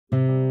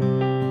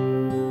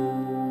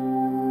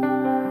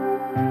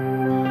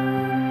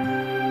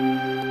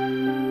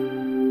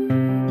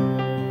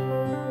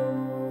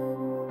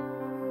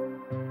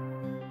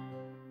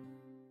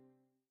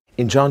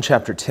In John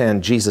chapter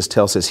 10, Jesus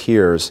tells his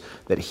hearers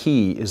that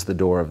he is the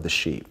door of the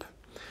sheep.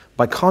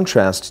 By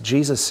contrast,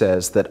 Jesus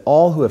says that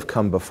all who have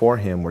come before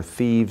him were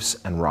thieves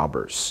and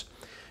robbers.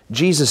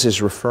 Jesus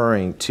is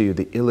referring to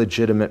the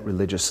illegitimate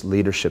religious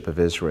leadership of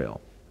Israel.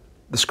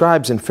 The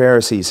scribes and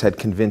Pharisees had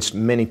convinced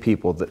many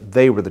people that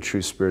they were the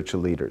true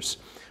spiritual leaders,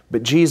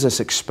 but Jesus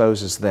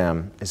exposes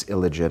them as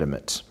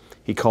illegitimate.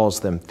 He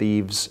calls them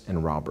thieves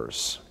and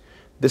robbers.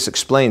 This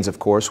explains, of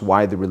course,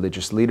 why the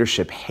religious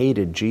leadership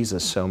hated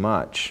Jesus so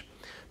much.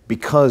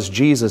 Because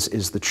Jesus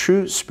is the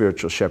true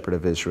spiritual shepherd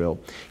of Israel,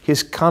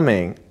 his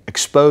coming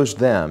exposed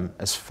them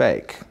as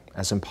fake,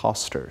 as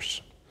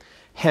impostors.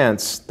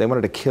 Hence, they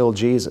wanted to kill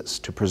Jesus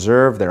to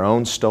preserve their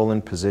own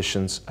stolen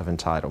positions of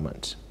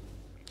entitlement.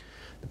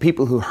 The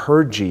people who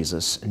heard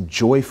Jesus and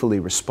joyfully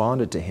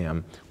responded to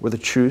him were the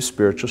true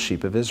spiritual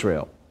sheep of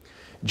Israel.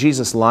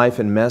 Jesus' life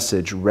and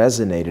message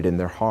resonated in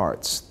their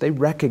hearts. They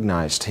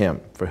recognized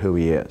him for who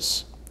he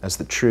is, as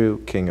the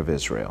true King of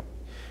Israel.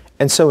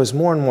 And so as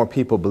more and more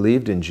people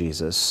believed in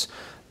Jesus,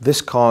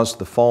 this caused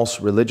the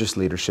false religious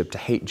leadership to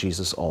hate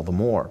Jesus all the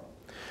more.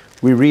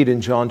 We read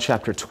in John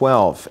chapter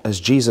 12, as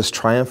Jesus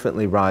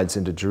triumphantly rides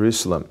into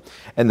Jerusalem,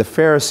 and the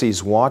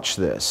Pharisees watch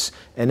this,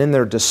 and in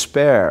their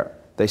despair,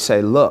 they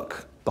say,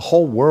 "Look, the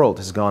whole world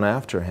has gone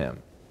after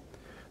him."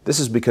 This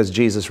is because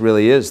Jesus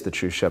really is the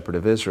true shepherd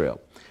of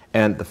Israel.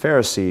 And the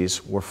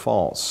Pharisees were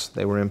false.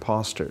 They were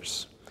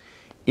imposters.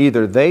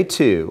 Either they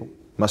too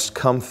must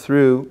come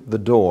through the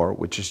door,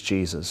 which is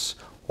Jesus,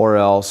 or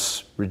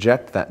else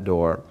reject that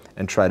door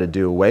and try to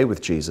do away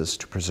with Jesus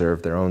to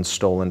preserve their own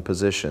stolen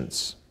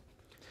positions.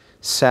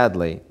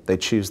 Sadly, they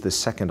choose the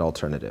second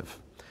alternative.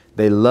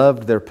 They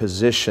loved their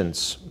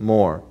positions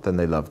more than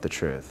they loved the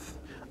truth.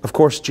 Of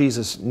course,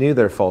 Jesus knew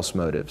their false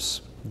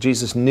motives.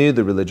 Jesus knew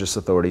the religious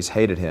authorities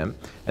hated him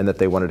and that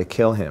they wanted to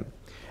kill him.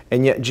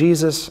 And yet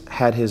Jesus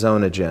had his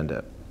own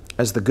agenda.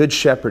 As the good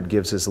shepherd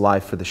gives his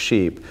life for the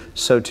sheep,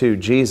 so too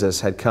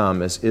Jesus had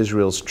come as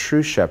Israel's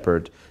true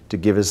shepherd to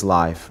give his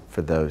life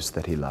for those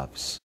that he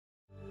loves.